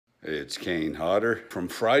It's Kane Hodder from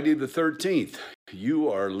Friday the 13th.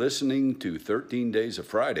 You are listening to 13 Days of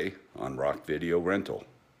Friday on Rock Video Rental.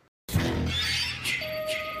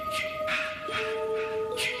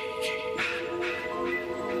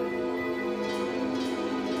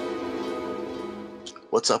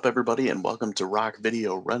 What's up, everybody, and welcome to Rock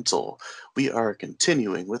Video Rental. We are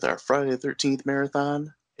continuing with our Friday the 13th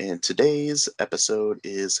marathon, and today's episode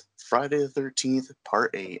is Friday the 13th,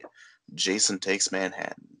 Part 8, Jason Takes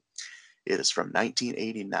Manhattan. It is from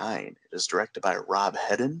 1989. It is directed by Rob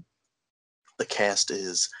Hedden. The cast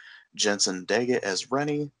is Jensen Daggett as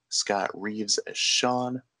Rennie, Scott Reeves as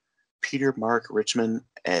Sean, Peter Mark Richmond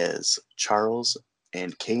as Charles,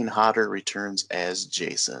 and Kane Hodder returns as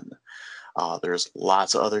Jason. There's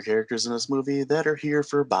lots of other characters in this movie that are here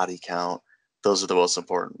for body count. Those are the most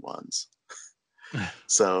important ones.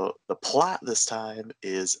 So the plot this time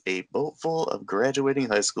is a boat full of graduating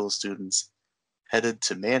high school students headed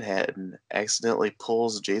to Manhattan accidentally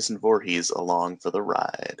pulls Jason Voorhees along for the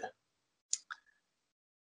ride.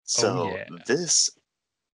 So this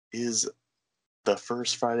is the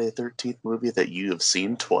first Friday the 13th movie that you have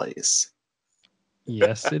seen twice.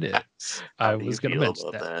 Yes, it is. How do you feel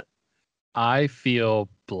about that? I feel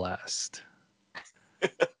blessed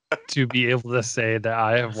to be able to say that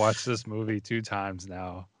I have watched this movie 2 times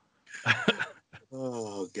now.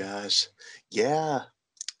 Oh, gosh. Yeah.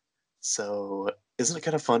 So, isn't it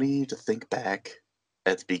kind of funny to think back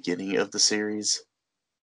at the beginning of the series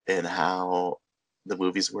and how the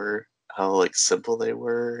movies were, how like simple they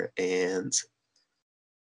were, and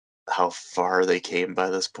how far they came by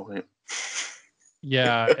this point?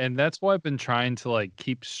 Yeah, and that's what I've been trying to like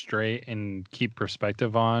keep straight and keep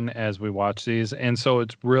perspective on as we watch these. And so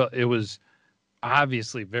it was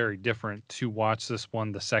obviously very different to watch this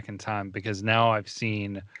one the second time because now I've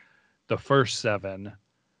seen the first 7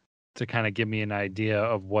 to kind of give me an idea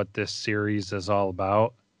of what this series is all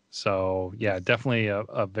about. So yeah, definitely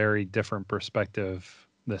a very different perspective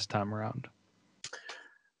this time around.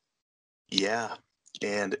 Yeah,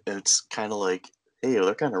 and it's kind of like, hey,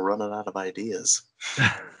 they're kind of running out of ideas.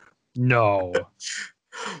 No.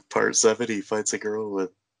 Part 7, he fights a girl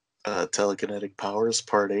with telekinetic powers.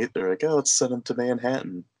 Part 8, they're like, oh, let's send him to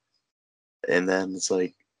Manhattan. And then it's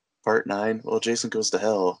like, Part 9, well, Jason goes to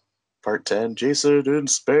hell. Part 10, Jason in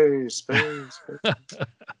space. I'm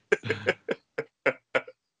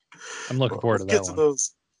looking forward to that one.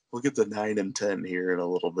 Those. We'll get to 9 and 10 here in a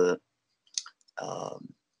little bit.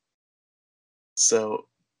 So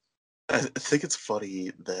I think it's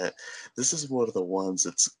funny that this is one of the ones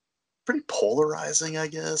that's pretty polarizing, I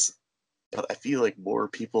guess. But I feel like more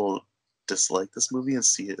people dislike this movie and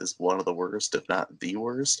see it as one of the worst, if not the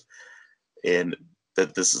worst. And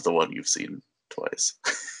that this is the one you've seen twice.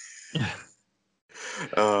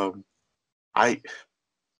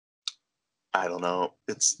 I don't know.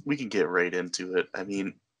 We can get right into it. I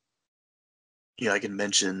mean, I can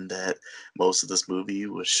mention that most of this movie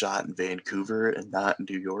was shot in Vancouver and not in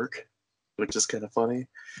New York, which is kind of funny,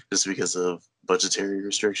 just because of budgetary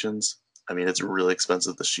restrictions. I mean, it's really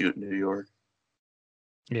expensive to shoot in New York.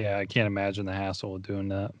 Yeah, I can't imagine the hassle of doing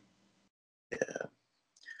that. Yeah.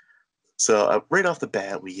 So right off the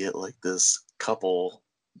bat, we get like this couple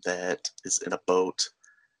that is in a boat,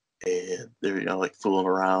 and they're like fooling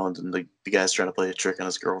around, and the guy's trying to play a trick on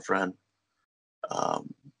his girlfriend,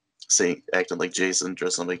 acting like Jason,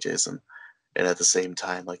 dressing like Jason, and at the same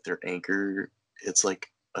time, like their anchor, it's like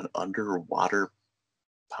an underwater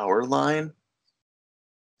power line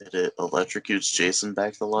that it electrocutes Jason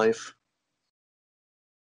back to life.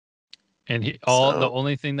 And the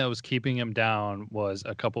only thing that was keeping him down was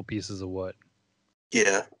a couple pieces of wood.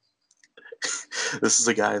 Yeah. This is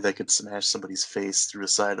a guy that could smash somebody's face through the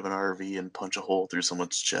side of an RV and punch a hole through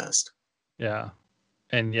someone's chest. Yeah.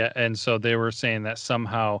 And so they were saying that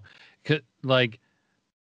somehow, like,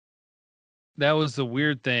 that was the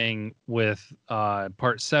weird thing with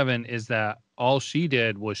part 7 is that all she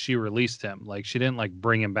did was she released him. Like, she didn't like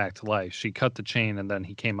bring him back to life. She cut the chain and then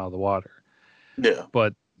he came out of the water. Yeah.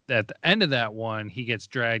 But at the end of that one, he gets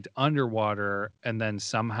dragged underwater and then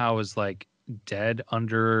somehow is like dead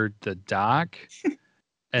under the dock.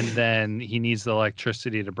 And then he needs the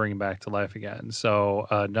electricity to bring him back to life again. So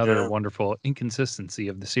another wonderful inconsistency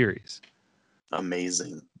of the series.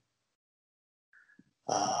 Amazing.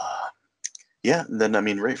 Yeah, and then I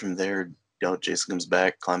mean, right from there, Jason comes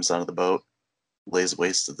back, climbs onto the boat, lays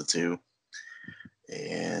waste to the two,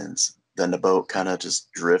 and then the boat kind of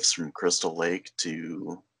just drifts from Crystal Lake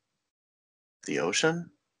to the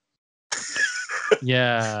ocean.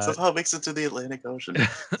 Yeah. Somehow it makes it to the Atlantic Ocean.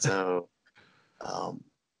 So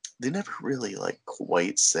they never really like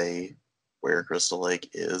quite say where Crystal Lake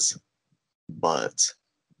is, but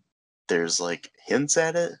there's like hints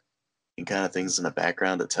at it and kind of things in the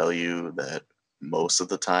background to tell you that most of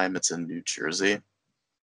the time it's in New Jersey.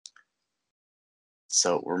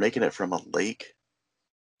 So we're making it from a lake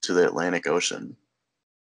to the Atlantic Ocean.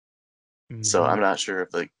 So I'm not sure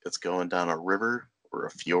if like it's going down a river or a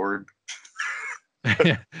fjord.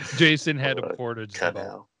 Jason had or to portage the boat.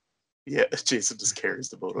 canal. Yeah, Jason just carries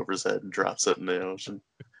the boat over his head and drops it in the ocean.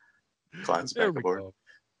 Climbs back aboard. Go.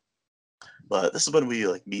 But this is when we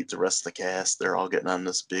like meet the rest of the cast. They're all getting on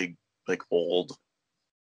this big, like old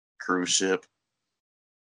cruise ship.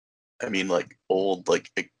 I mean, like old, like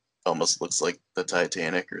it almost looks like the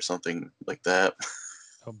Titanic or something like that.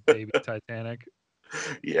 Oh, baby Titanic.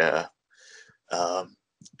 Yeah.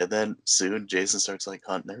 And then soon Jason starts like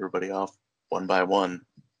hunting everybody off one by one.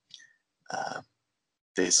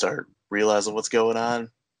 They start realizing what's going on.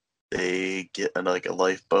 They get in like a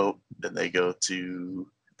lifeboat and they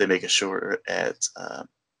make a short at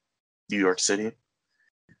New York City.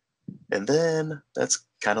 And then that's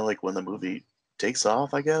kind of like when the movie takes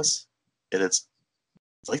off, I guess. And it's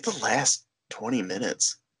like the last 20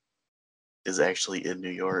 minutes is actually in New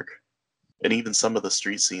York. And even some of the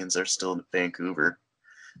street scenes are still in Vancouver.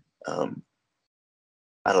 I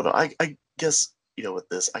don't know. I guess, with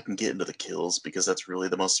this, I can get into the kills because that's really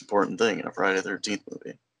the most important thing in a Friday the 13th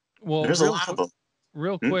movie. Well, there's a lot of them.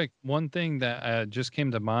 Real quick, one thing that just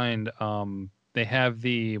came to mind, they have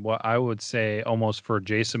what I would say almost for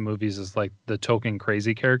Jason movies is like the token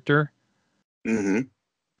crazy character. Mm-hmm.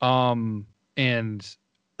 And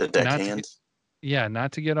the deckhand.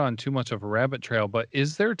 Not to get on too much of a rabbit trail, but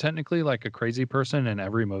is there technically like a crazy person in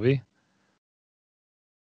every movie?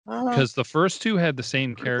 Because the first two had the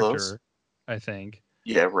same character, close. I think.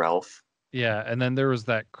 Yeah, Ralph. Yeah, and then there was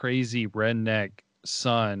that crazy redneck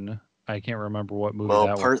son. I can't remember what movie that was.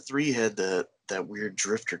 Well, part 3 had that weird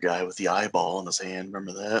drifter guy with the eyeball in his hand.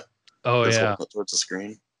 Remember that? Oh, That's yeah. Towards the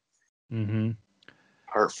screen. Mm-hmm.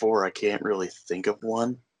 Part 4, I can't really think of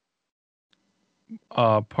one.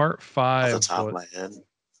 Part 5. Off the top of my head.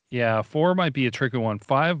 Yeah, 4 might be a tricky one.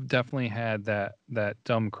 5 definitely had that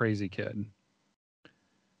dumb crazy kid.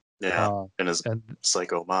 Yeah, and his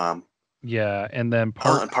psycho mom. Yeah, and then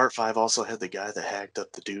part 5 also had the guy that hacked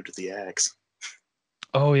up the dude with the axe.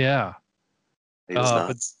 Oh yeah, he was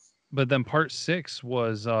nuts. But then part 6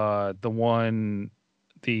 was the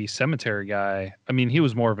cemetery guy. I mean, he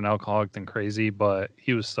was more of an alcoholic than crazy, but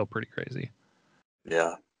he was still pretty crazy.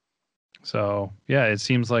 Yeah. So yeah, it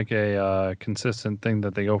seems like a consistent thing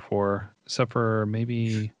that they go for, except for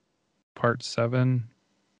maybe part 7.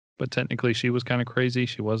 But technically, she was kind of crazy.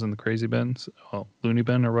 She was in the crazy bin, loony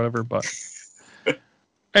bin or whatever. But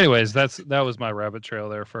anyways, that was my rabbit trail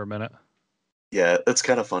there for a minute. Yeah, it's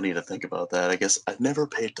kind of funny to think about that. I guess I've never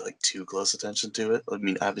paid like too close attention to it. I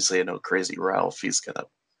mean, obviously, I know Crazy Ralph. He's kind of,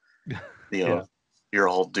 you're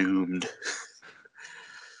all doomed.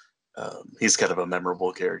 He's kind of a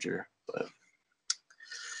memorable character, but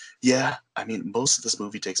yeah, I mean, most of this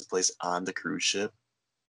movie takes place on the cruise ship,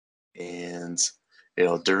 and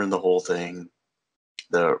during the whole thing,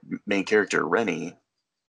 the main character, Rennie,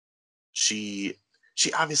 she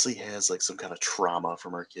obviously has like some kind of trauma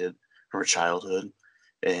from her childhood,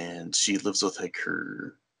 and she lives with like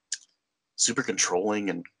her super controlling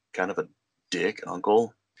and kind of a dick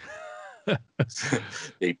uncle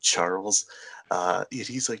named Charles.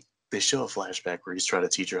 He's like, they show a flashback where he's trying to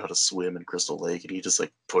teach her how to swim in Crystal Lake, and he just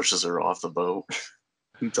like pushes her off the boat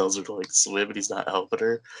and tells her to like swim, and he's not helping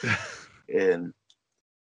her. And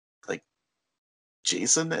like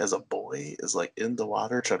Jason as a boy is like in the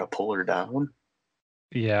water trying to pull her down.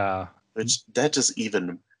 Yeah. Which that just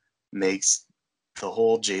even makes the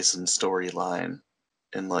whole Jason storyline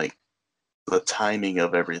and like the timing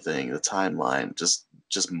of everything, the timeline, just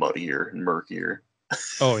muddier and murkier.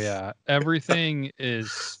 Oh yeah. Everything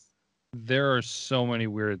there are so many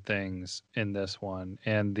weird things in this one,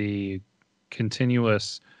 and the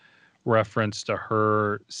continuous reference to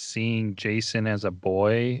her seeing Jason as a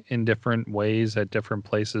boy in different ways at different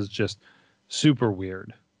places, just super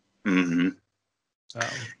weird. Mm-hmm.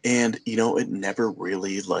 And it never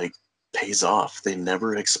really like pays off. They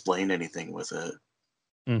never explain anything with it.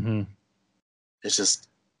 Mm-hmm. It's just,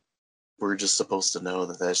 we're just supposed to know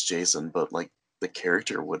that that's Jason, but like the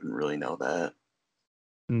character wouldn't really know that.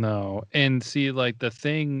 No. And see, like the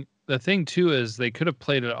thing too is they could have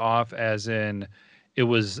played it off as in it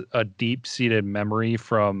was a deep-seated memory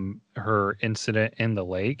from her incident in the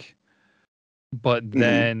lake, but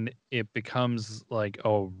then it becomes like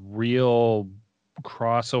a real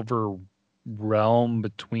crossover realm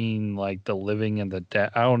between like the living and the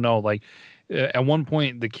dead. I don't know, like at one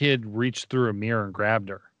point the kid reached through a mirror and grabbed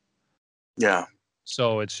her. Yeah.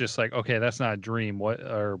 So it's just like, okay, that's not a dream. What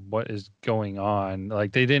is going on?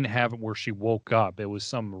 Like they didn't have it where she woke up. It was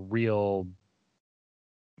some real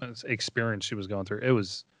experience she was going through. It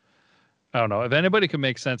was, I don't know. If anybody could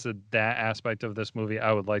make sense of that aspect of this movie,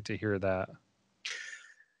 I would like to hear that.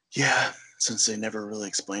 Yeah, since they never really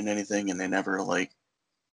explain anything and they never like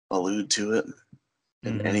allude to it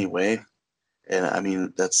in any way. And I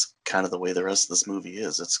mean, that's kind of the way the rest of this movie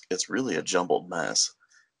is. It's really a jumbled mess.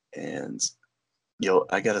 And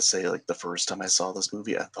I gotta say, like the first time I saw this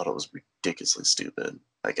movie, I thought it was ridiculously stupid.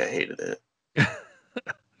 Like I hated it.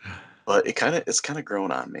 But it's kind of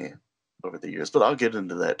grown on me over the years. But I'll get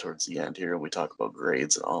into that towards the end here when we talk about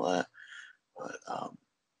grades and all that. But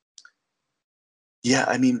yeah,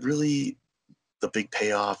 I mean, really, the big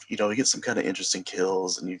payoff. You get some kind of interesting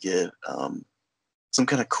kills, and you get some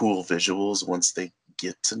kind of cool visuals once they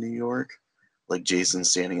get to New York, like Jason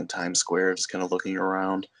standing in Times Square, just kind of looking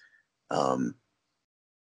around.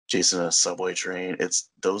 Jason on a subway train.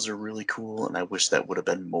 Those are really cool, and I wish that would have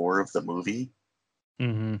been more of the movie.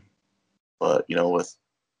 Mm-hmm. But with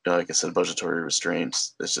like I said, budgetary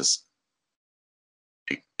restraints, it's just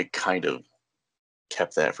it kind of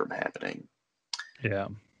kept that from happening. Yeah.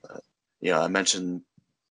 I mentioned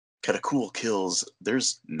kind of cool kills.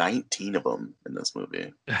 There's 19 of them in this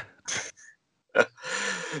movie.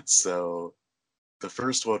 So the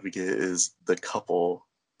first one we get is the couple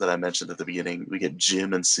that I mentioned at the beginning. We get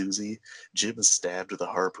Jim and Susie. Jim is stabbed with a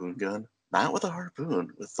harpoon gun. Not with a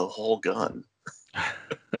harpoon, with the whole gun.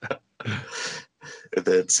 And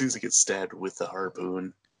then Susie gets stabbed with the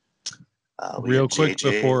harpoon. Real quick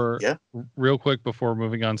before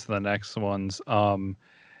moving on to the next ones,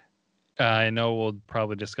 I know we'll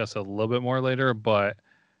probably discuss it a little bit more later, but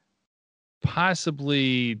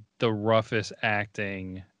possibly the roughest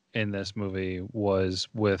acting in this movie was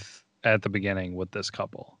at the beginning with this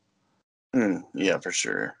couple. Yeah, for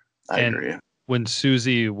sure. I agree. When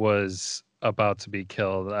Susie was about to be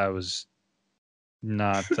killed, I was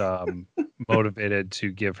not motivated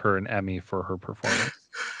to give her an Emmy for her performance.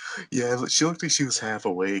 Yeah, she looked like she was half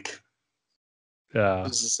awake. Yeah. It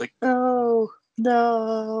was just like, no.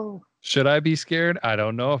 Should I be scared? I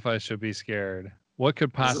don't know if I should be scared. What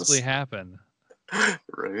could possibly happen?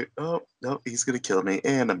 Right. Oh, no, he's going to kill me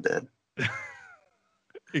and I'm dead.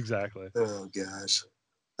 Exactly. Oh, gosh.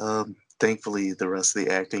 Thankfully, the rest of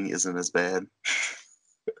the acting isn't as bad.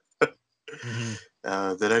 Mm-hmm.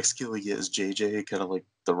 The next kill we get is JJ, kind of like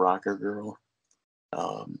the rocker girl.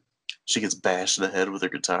 She gets bashed in the head with her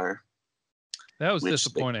guitar. That was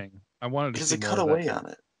disappointing. I wanted to see because they cut away on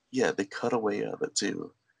it. Yeah, they cut away of it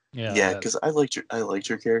too. Yeah, because I liked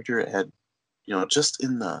your character. It had, just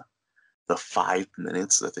in the 5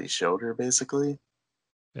 minutes that they showed her, basically,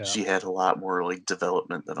 she had a lot more like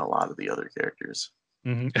development than a lot of the other characters.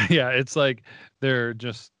 Mm-hmm. Yeah, it's like they're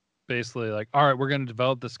just basically like, all right, we're going to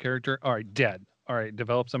develop this character. All right, dead. All right,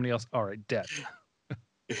 develop somebody else. All right, dead.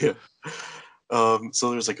 Yeah. So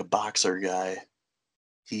there's like a boxer guy.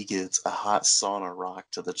 He gets a hot sauna rock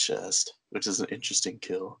to the chest, which is an interesting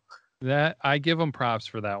kill. That I give him props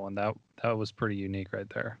for that one. That was pretty unique right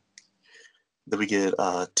there. Then we get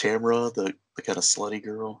Tamara, the kind of slutty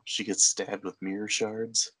girl. She gets stabbed with mirror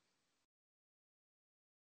shards.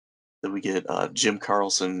 Then we get Jim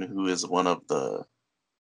Carlson, who is one of the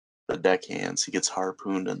deckhands. He gets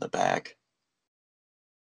harpooned in the back.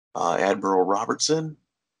 Admiral Robertson,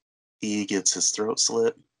 he gets his throat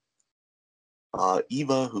slit.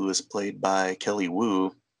 Eva, who is played by Kelly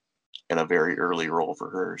Wu, in a very early role for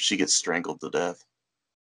her, she gets strangled to death.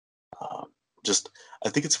 I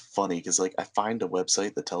think it's funny because like I find a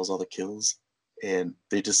website that tells all the kills, and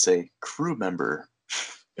they just say crew member.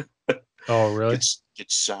 Oh, really? Gets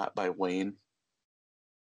shot by Wayne.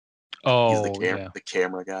 Oh, he's the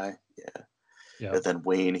camera guy. Yeah. Yeah. And then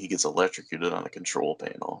Wayne, he gets electrocuted on a control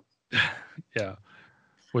panel. Yeah.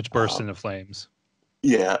 Which bursts into flames.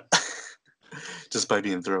 Yeah. Just by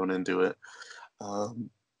being thrown into it.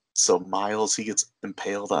 So Miles, he gets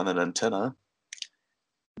impaled on an antenna.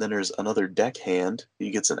 Then there's another deckhand. He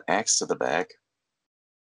gets an axe to the back.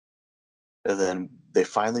 And then they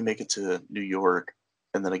finally make it to New York.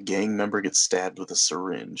 And then a gang member gets stabbed with a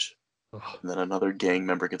syringe. Ugh. And then another gang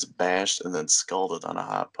member gets bashed and then scalded on a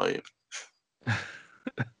hot pipe.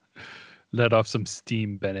 Let off some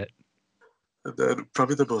steam, Bennett. And then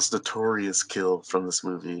probably the most notorious kill from this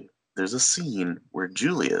movie. There's a scene where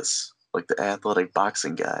Julius, like the athletic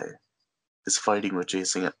boxing guy, is fighting with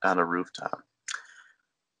Jason on a rooftop.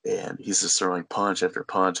 And he's just throwing punch after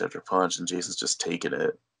punch after punch, and Jason's just taking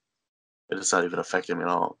it. And it's not even affecting him at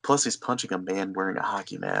all. Plus, he's punching a man wearing a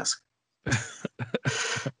hockey mask.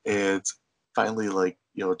 And finally, like,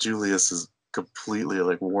 Julius is completely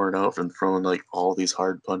like worn out from throwing like all these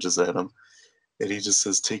hard punches at him. And he just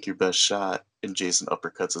says, "Take your best shot." And Jason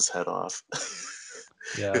uppercuts his head off.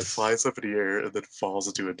 It Yes. flies up in the air and then falls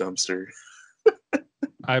into a dumpster.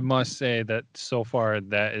 I must say that so far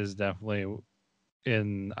that is definitely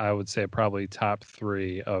in, I would say, probably top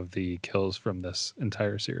 3 of the kills from this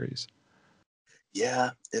entire series.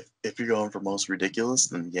 Yeah, if you're going for most ridiculous,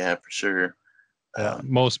 then yeah, for sure. Yeah,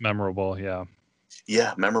 most memorable, yeah.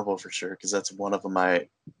 Yeah, memorable for sure, because that's one of my.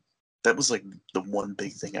 That was like the one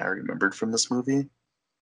big thing I remembered from this movie.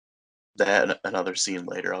 That and another scene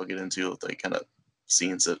later I'll get into with like kind of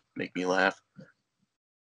scenes that make me laugh.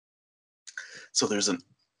 So there's an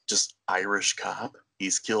just Irish cop.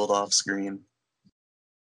 He's killed off screen.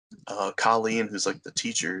 Colleen, who's like the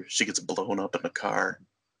teacher, she gets blown up in a car.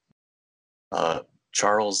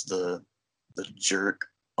 Charles, the jerk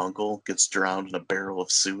uncle, gets drowned in a barrel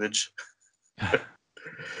of sewage.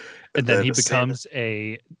 And then he becomes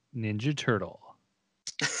a Ninja Turtle.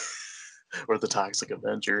 Or the Toxic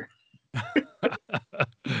Avenger.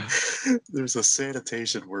 There's a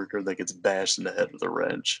sanitation worker that gets bashed in the head with a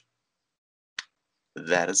wrench.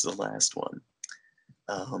 That is the last one.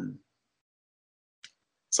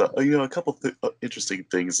 So a couple interesting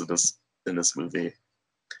things in this movie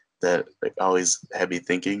that always had me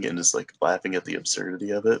thinking and just like laughing at the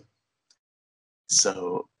absurdity of it.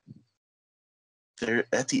 So they're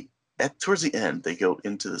towards the end they go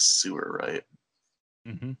into the sewer, right?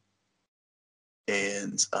 Mm-hmm.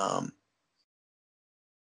 And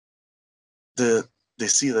they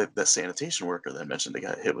see that sanitation worker that I mentioned that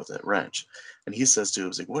got hit with that wrench, and he says to him,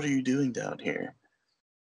 he's like, "What are you doing down here?"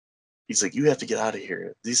 He's like, "You have to get out of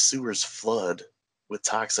here. These sewers flood with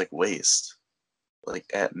toxic waste, like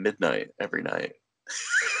at midnight every night."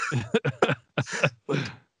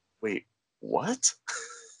 Like, wait, what?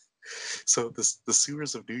 So the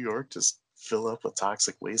sewers of New York just fill up with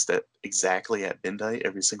toxic waste exactly at midnight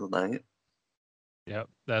every single night? Yep,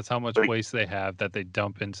 that's how much Like, waste they have that they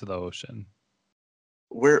dump into the ocean.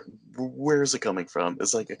 where is it coming from?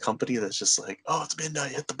 Is like a company that's just like, "Oh, it's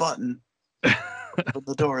midnight, hit the button, open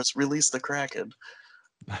the doors, release the Kraken."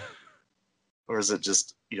 Or is it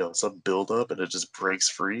just, some buildup and it just breaks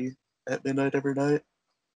free at midnight every night?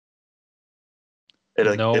 And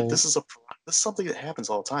like, if No. this is this is something that happens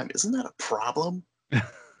all the time, isn't that a problem?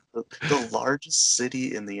 The largest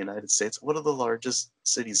city in the United States, one of the largest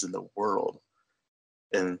cities in the world,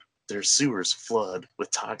 and their sewers flood with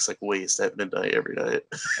toxic waste at midnight every night.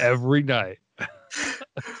 Every night.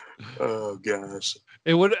 Oh gosh.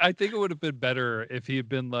 I think it would have been better if he had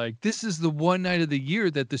been like, "This is the one night of the year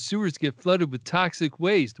that the sewers get flooded with toxic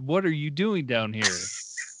waste. What are you doing down here?"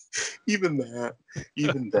 even that,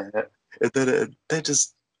 even that, and then that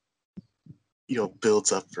just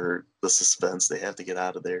builds up for the suspense. They have to get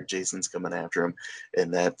out of there. Jason's coming after him,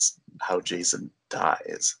 and that's how Jason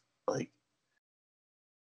dies. Like,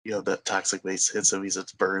 that toxic waste hits him. He's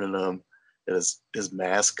just burning him, and his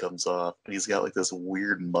mask comes off, and he's got like this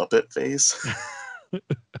weird Muppet face.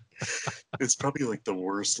 It's probably like the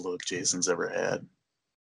worst look Jason's ever had.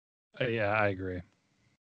 Yeah, I agree.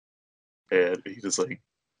 And he just like,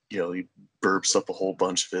 he burps up a whole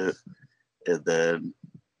bunch of it, and then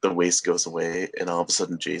the waste goes away, and all of a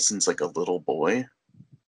sudden Jason's like a little boy.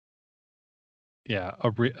 Yeah,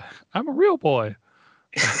 I'm a real boy.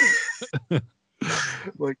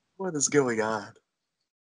 Like, what is going on?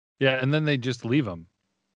 Yeah, and then they just leave him.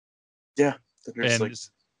 Yeah, they're just And like,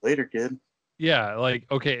 "Later, kid." yeah, like,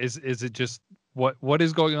 okay, is it just what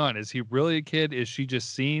is going on? Is he really a kid? Is she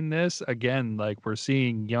just seeing this again? Like, we're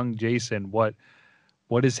seeing young Jason. What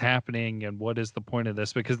is happening, and what is the point of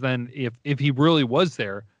this? Because then if he really was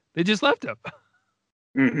there, they just left him.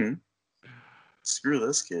 Mm-hmm. Screw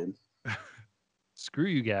this kid. Screw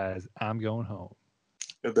you guys. I'm going home.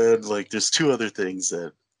 And then like, there's two other things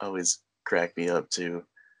that always crack me up too.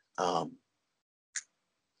 Um,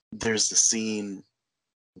 there's the scene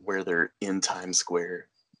where they're in Times Square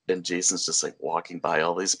and Jason's just like walking by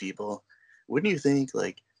all these people. Wouldn't you think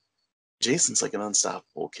like Jason's like an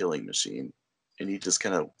unstoppable killing machine, and he just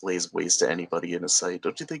kind of lays waste to anybody in his sight?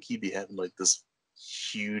 Don't you think he'd be having like this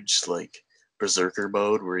huge like berserker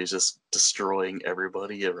mode where he's just destroying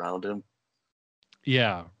everybody around him?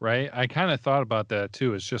 Yeah, right. I kind of thought about that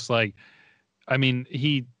too. It's just like, I mean,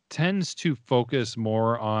 he tends to focus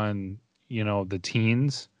more on, the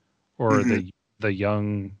teens or Mm-hmm. the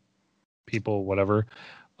young people, whatever.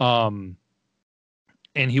 Um,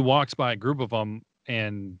 and he walks by a group of them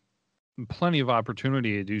and plenty of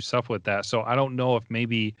opportunity to do stuff with that. So I don't know if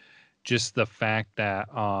maybe just the fact that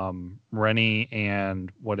Rennie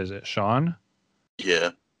and what is it, Sean?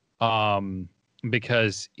 Yeah.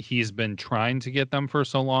 Because he's been trying to get them for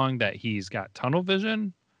so long that he's got tunnel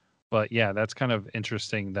vision. But yeah, that's kind of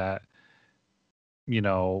interesting that, you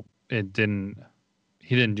know, they didn't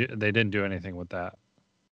do anything with that.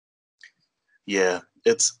 Yeah,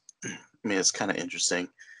 it's kind of interesting.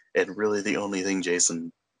 And really the only thing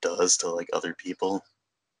Jason does to like other people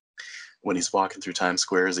when he's walking through Times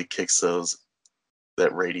Square is he kicks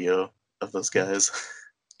that radio of those guys.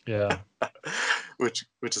 Yeah. which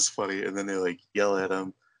is funny. And then they like yell at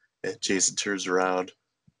him and Jason turns around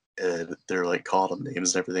and they're like calling him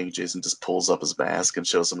names and everything. Jason just pulls up his mask and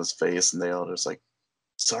shows them his face and they all just like,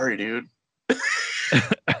 sorry, dude. And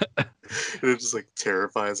it just like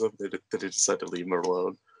terrifies them. They decide to leave him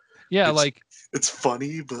alone. Yeah, it's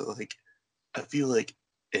funny, but like I feel like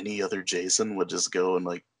any other Jason would just go and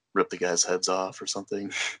like rip the guy's heads off or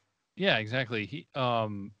something. Yeah, exactly. He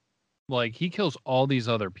kills all these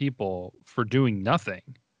other people for doing nothing.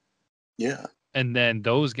 Yeah. And then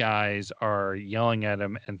those guys are yelling at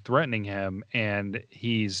him and threatening him, and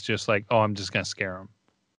he's just like, "Oh, I'm just gonna scare him."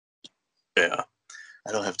 Yeah,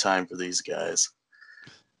 I don't have time for these guys.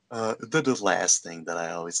 The last thing that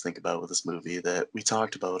I always think about with this movie, that we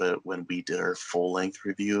talked about it when we did our full-length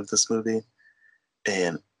review of this movie,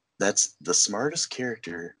 and that's the smartest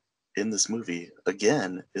character in this movie,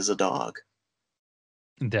 again, is a dog.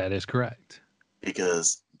 That is correct.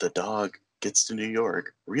 Because the dog gets to New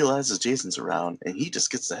York, realizes Jason's around, and he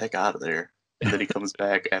just gets the heck out of there. And then he comes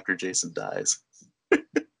back after Jason dies.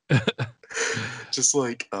 Just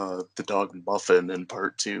like the dog Muffin in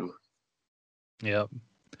part 2. Yep.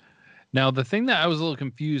 Now, the thing that I was a little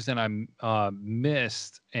confused and I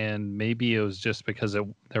missed, and maybe it was just because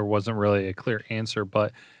there wasn't really a clear answer,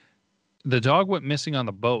 but the dog went missing on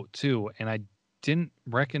the boat too, and I didn't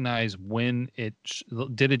recognize when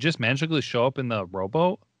did it just magically show up in the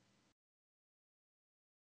rowboat?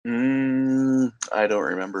 I don't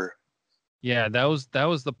remember. Yeah, that was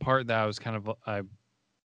the part that I was I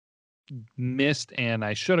missed, and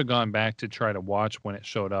I should have gone back to try to watch when it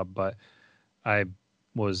showed up, but I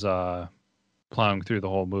was plowing through the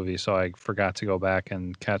whole movie, so I forgot to go back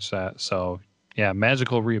and catch that. So yeah,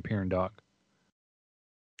 magical reappearing dog.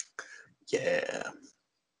 Yeah.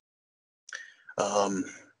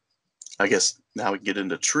 I guess now we can get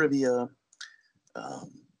into trivia.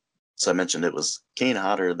 So I mentioned it was Kane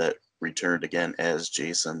Hodder that returned again as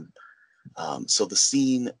Jason. So the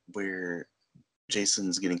scene where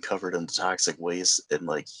Jason's getting covered in toxic waste and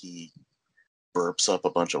like he burps up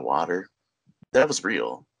a bunch of water, that was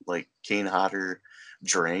real. Like Kane Hodder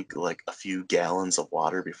drank like a few gallons of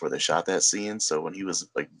water before they shot that scene. So when he was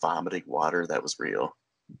like vomiting water, that was real.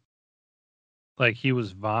 Like he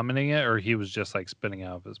was vomiting it, or he was just like spitting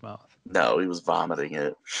out of his mouth? No, he was vomiting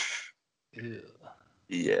it. Ew.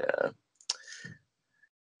 Yeah.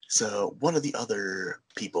 So one of the other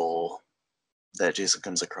people that Jason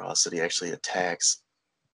comes across that he actually attacks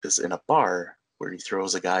is in a bar where he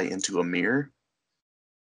throws a guy into a mirror.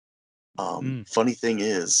 Funny thing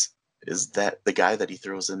is that the guy that he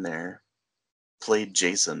throws in there played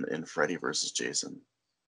Jason in Freddy vs. Jason.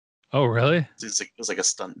 Oh, really? It was like a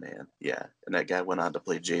stunt man. Yeah. And that guy went on to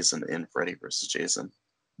play Jason in Freddy vs. Jason.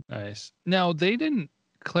 Nice. Now, they didn't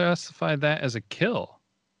classify that as a kill.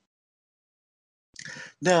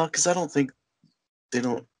 No, because I don't think they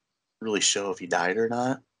don't really show if he died or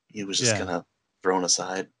not. He was just kind of thrown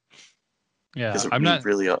aside. Yeah, Because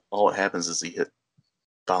really all it happens is he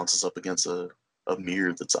bounces up against a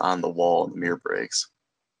mirror that's on the wall and the mirror breaks.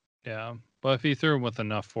 Yeah, but if he threw him with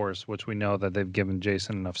enough force, which we know that they've given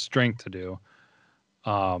Jason enough strength to do,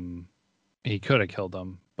 he could have killed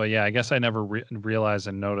him. But yeah, I guess I never realized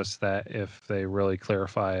and noticed that if they really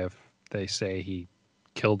clarify if they say he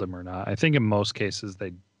killed him or not. I think in most cases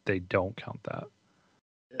they don't count that.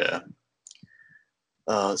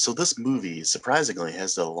 Yeah. So this movie surprisingly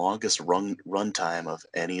has the longest run time of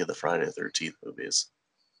any of the Friday the 13th movies.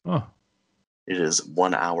 Oh. It is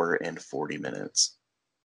 1 hour and 40 minutes.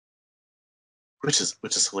 Which is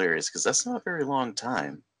hilarious because that's not a very long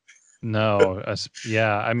time. No,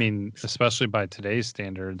 yeah, I mean, especially by today's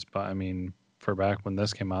standards, but I mean, for back when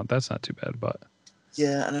this came out, that's not too bad, but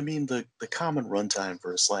yeah, and I mean the common runtime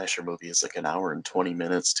for a slasher movie is like 1 hour and 20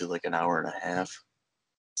 minutes to like 1 hour and a half.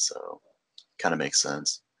 So kind of makes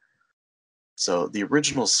sense. So the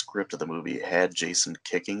original script of the movie had Jason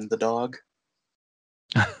kicking the dog,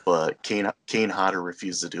 but Kane Hodder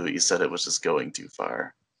refused to do it. He said it was just going too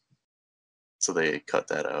far. So they cut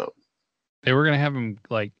that out. They were going to have him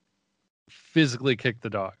like physically kick the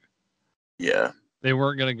dog. Yeah. They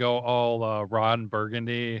weren't gonna go all Ron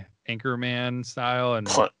Burgundy Anchorman style and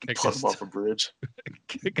like Put him off a bridge.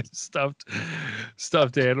 kick a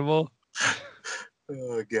stuffed animal.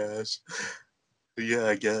 Oh gosh. Yeah,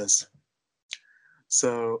 I guess.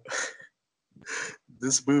 So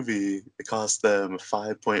this movie, it cost them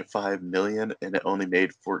 5.5 million and it only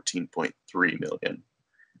made 14.3 million,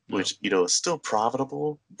 which, you know, is still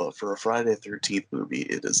profitable, but for a Friday the 13th movie,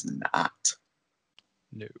 it is not.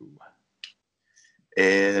 No.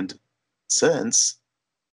 And since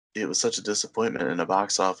it was such a disappointment in the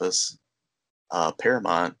box office,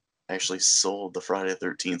 Paramount actually sold the Friday the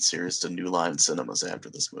 13th series to New Line Cinemas after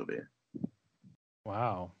this movie.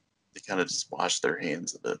 Wow. They kind of just washed their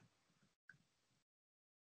hands of it.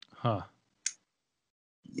 Huh.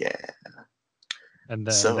 Yeah. And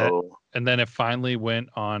then So it finally went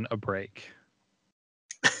on a break.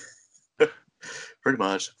 pretty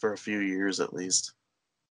much for a few years at least.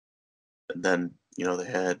 And then, you know, they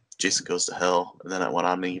had Jason Goes to Hell, and then it went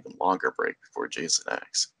on an even longer break before Jason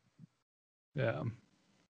X. Yeah.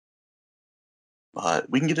 But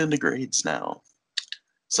we can get into grades now.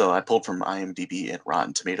 So I pulled from IMDb and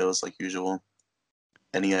Rotten Tomatoes like usual.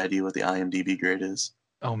 Any idea what the IMDb grade is?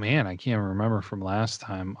 Oh man, I can't remember from last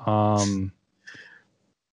time. I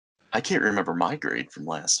can't remember my grade from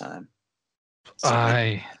last time. So it might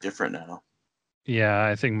be different now. Yeah,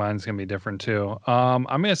 I think mine's gonna be different too. I'm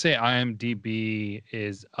gonna say IMDb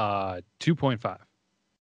is 2.5.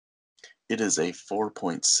 It is a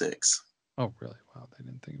 4.6. Oh really? Wow, I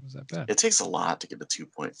didn't think it was that bad. It takes a lot to get a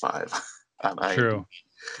 2.5 on IMDb. True.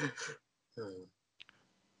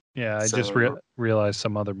 Yeah, I just realized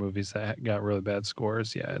some other movies that got really bad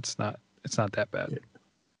scores. Yeah, it's not that bad. Yeah.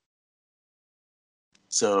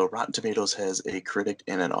 So Rotten Tomatoes has a critic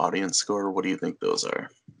and an audience score. What do you think those are?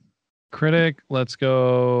 Critic, let's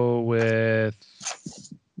go with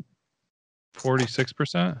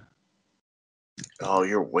 46%. Oh,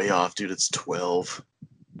 you're way off, dude. It's 12.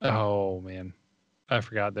 Oh man, I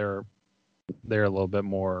forgot they're a little bit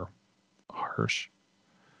more harsh.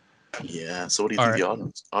 Yeah. So what do you think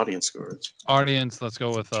the audience score is? Audience, let's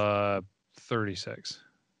go with 36.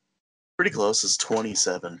 Pretty close. It's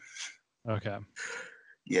 27. Okay.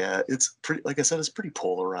 Yeah, it's pretty. Like I said, it's pretty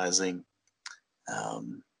polarizing.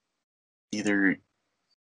 Either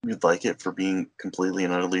you'd like it for being completely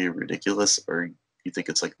and utterly ridiculous, or you think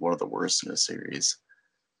it's like one of the worst in the series.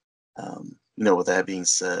 You know, with that being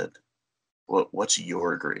said, what's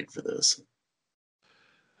your grade for this?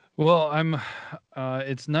 Well,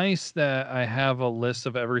 it's nice that I have a list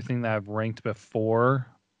of everything that I've ranked before.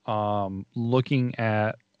 Looking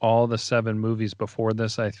at all the 7 movies before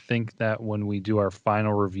this, I think that when we do our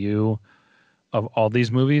final review of all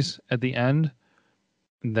these movies at the end,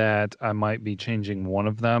 that I might be changing one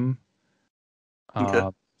of them. Okay.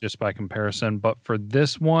 Just by comparison. But for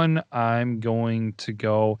this one, I'm going to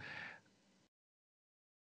go.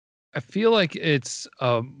 I feel like it's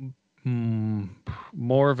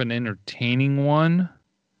more of an entertaining one.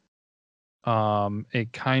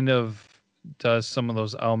 It kind of does some of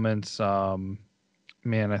those elements.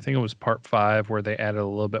 Man, I think it was part 5 where they added a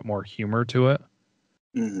little bit more humor to it.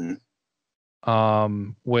 Mm-hmm.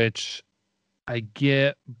 Which I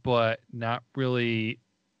get, but not really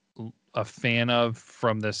a fan of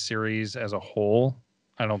from this series as a whole.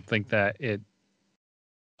 I don't think that it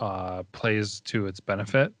plays to its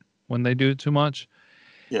benefit when they do it too much.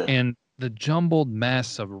 Yeah. And the jumbled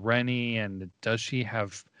mess of Rennie, and does she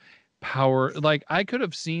have power? Like, I could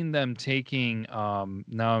have seen them taking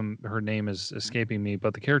now her name is escaping me,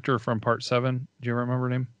 but the character from part 7, do you remember her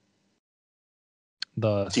name?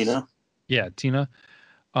 Tina? Yeah, Tina.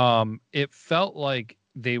 It felt like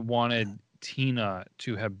they wanted Tina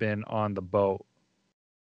to have been on the boat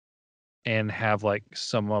and have like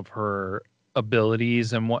some of her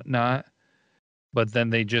abilities and whatnot. But then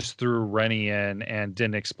they just threw Rennie in and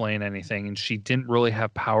didn't explain anything. And she didn't really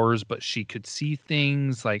have powers, but she could see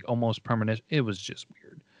things like almost permanent. It was just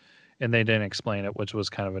weird. And they didn't explain it, which was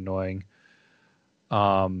kind of annoying.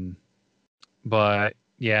 But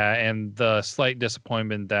yeah, and the slight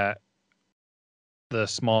disappointment that the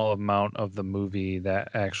small amount of the movie that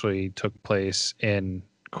actually took place in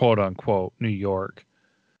quote unquote New York.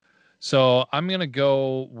 So I'm going to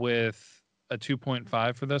go with a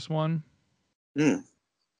 2.5 for this one.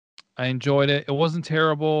 I enjoyed it. It wasn't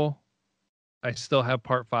terrible. I still have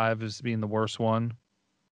part 5 as being the worst one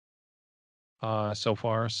so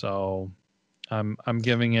far. So I'm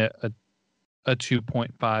giving it a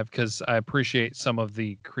 2.5 because I appreciate some of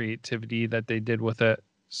the creativity that they did with it.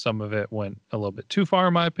 Some of it went a little bit too far,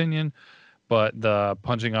 in my opinion. But the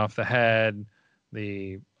punching off the head,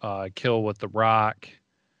 the kill with the rock,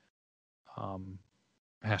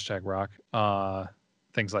 hashtag rock,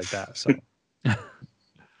 things like that. So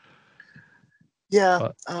Yeah.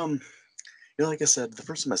 but Like I said, the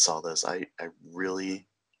first time I saw this, I really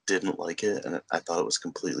didn't like it, and I thought it was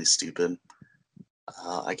completely stupid.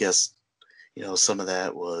 I guess, some of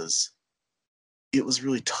that was it was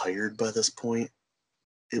really tired by this point.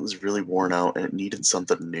 It was really worn out, and it needed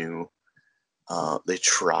something new. They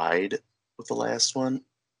tried with the last one,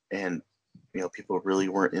 and people really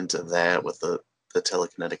weren't into that with the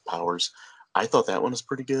telekinetic powers. I thought that one was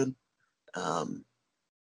pretty good. Um,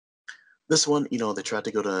 this one, they tried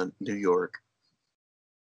to go to New York.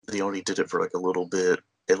 They only did it for like a little bit.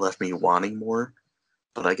 It left me wanting more.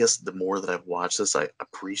 But I guess the more that I've watched this, I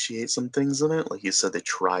appreciate some things in it. Like you said, they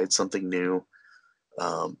tried something new.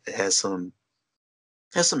 It has some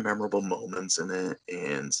memorable moments in it,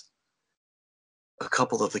 and a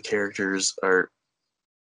couple of the characters are,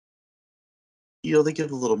 they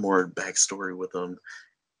give a little more backstory with them.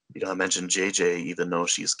 I mentioned JJ, even though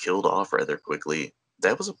she's killed off rather quickly,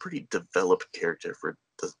 that was a pretty developed character for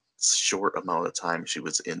the short amount of time she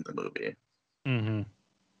was in the movie. mhm.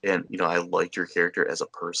 And I liked your character as a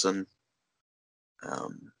person.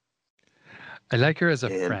 Um, I like her as a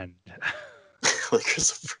and friend. like her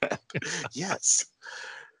as a friend, yes.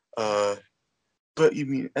 Uh, but you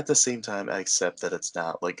mean at the same time, I accept that it's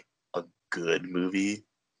not like a good movie.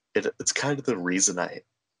 It's kind of the reason I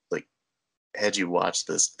like had you watch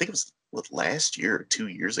this. I think it was last year or 2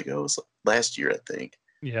 years ago. It was last year, I think,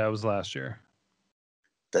 Yeah, it was last year.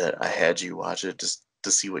 that I had you watch it just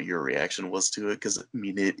to see what your reaction was to it. Because I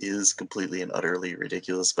mean, it is completely and utterly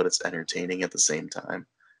ridiculous, but it's entertaining at the same time.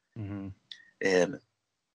 Hmm. And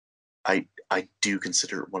I do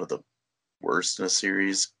consider it one of the worst in a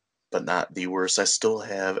series, but not the worst. I still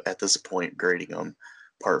have at this point grading them.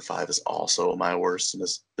 Part 5 is also my worst in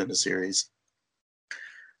the series.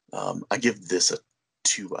 I give this a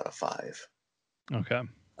 2 out of 5. Okay.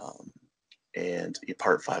 Um, and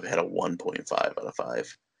part 5 had a 1.5 out of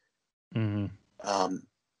 5. Hmm. Um,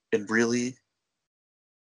 and really,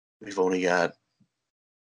 we've only got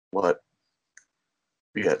what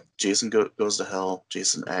we got: Goes to Hell,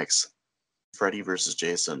 Jason X, Freddy versus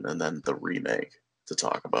Jason, and then the remake to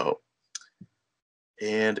talk about.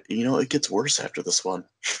 And it gets worse after this one.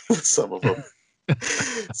 Some of them.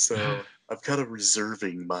 So I'm kind of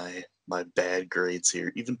reserving my bad grades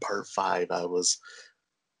here. Even part 5, I was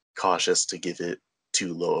cautious to give it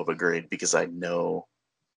too low of a grade because I know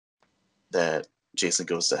that Jason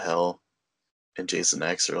Goes to Hell and Jason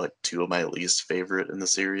X are like two of my least favorite in the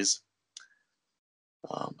series.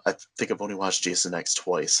 I think I've only watched Jason X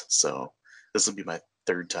twice, so this will be my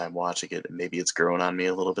third time watching it, and maybe it's grown on me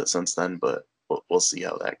a little bit since then, but we'll see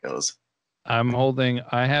how that goes.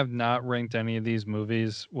 I have not ranked any of these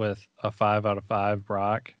movies with a 5 out of 5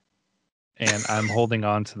 rock, and I'm holding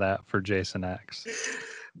on to that for Jason X.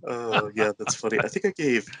 Oh, yeah, that's funny. I think I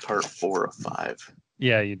gave part 4 a 5.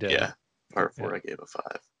 Yeah, you did. Yeah, part 4 Yeah. I gave a 5.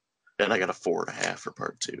 And I got a 4.5 for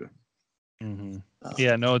part 2. Hmm. Um,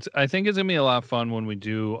 Yeah, no, I think it's gonna be a lot of fun when we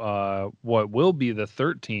do what will be the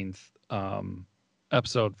 13th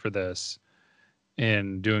episode for this,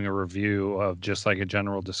 and doing a review of just like a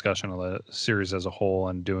general discussion of the series as a whole,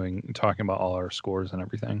 and talking about all our scores and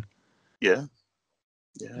everything. yeah,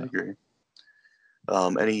 I agree.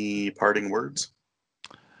 Any parting words?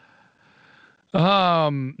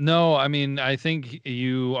 No, I mean, I think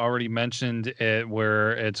you already mentioned it,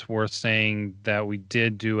 where it's worth saying that we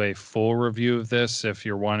did do a full review of this if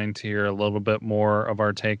you're wanting to hear a little bit more of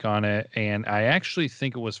our take on it. And I actually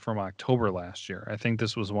think it was from October last year. I think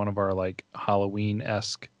this was one of our like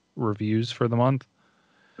Halloween-esque reviews for the month.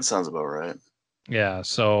 That sounds about right. Yeah,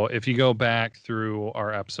 so if you go back through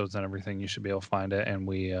our episodes and everything, you should be able to find it, and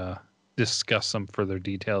we discuss some further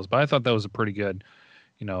details. But I thought that was a pretty good,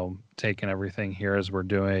 taking everything here as we're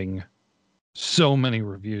doing so many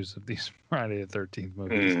reviews of these Friday the 13th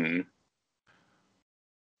movies. Mm.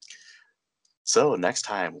 So next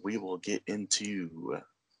time we will get into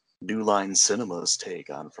New Line Cinema's take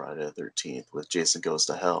on Friday the 13th with Jason Goes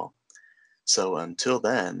to Hell. So until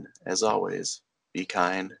then, as always, be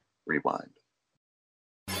kind, rewind.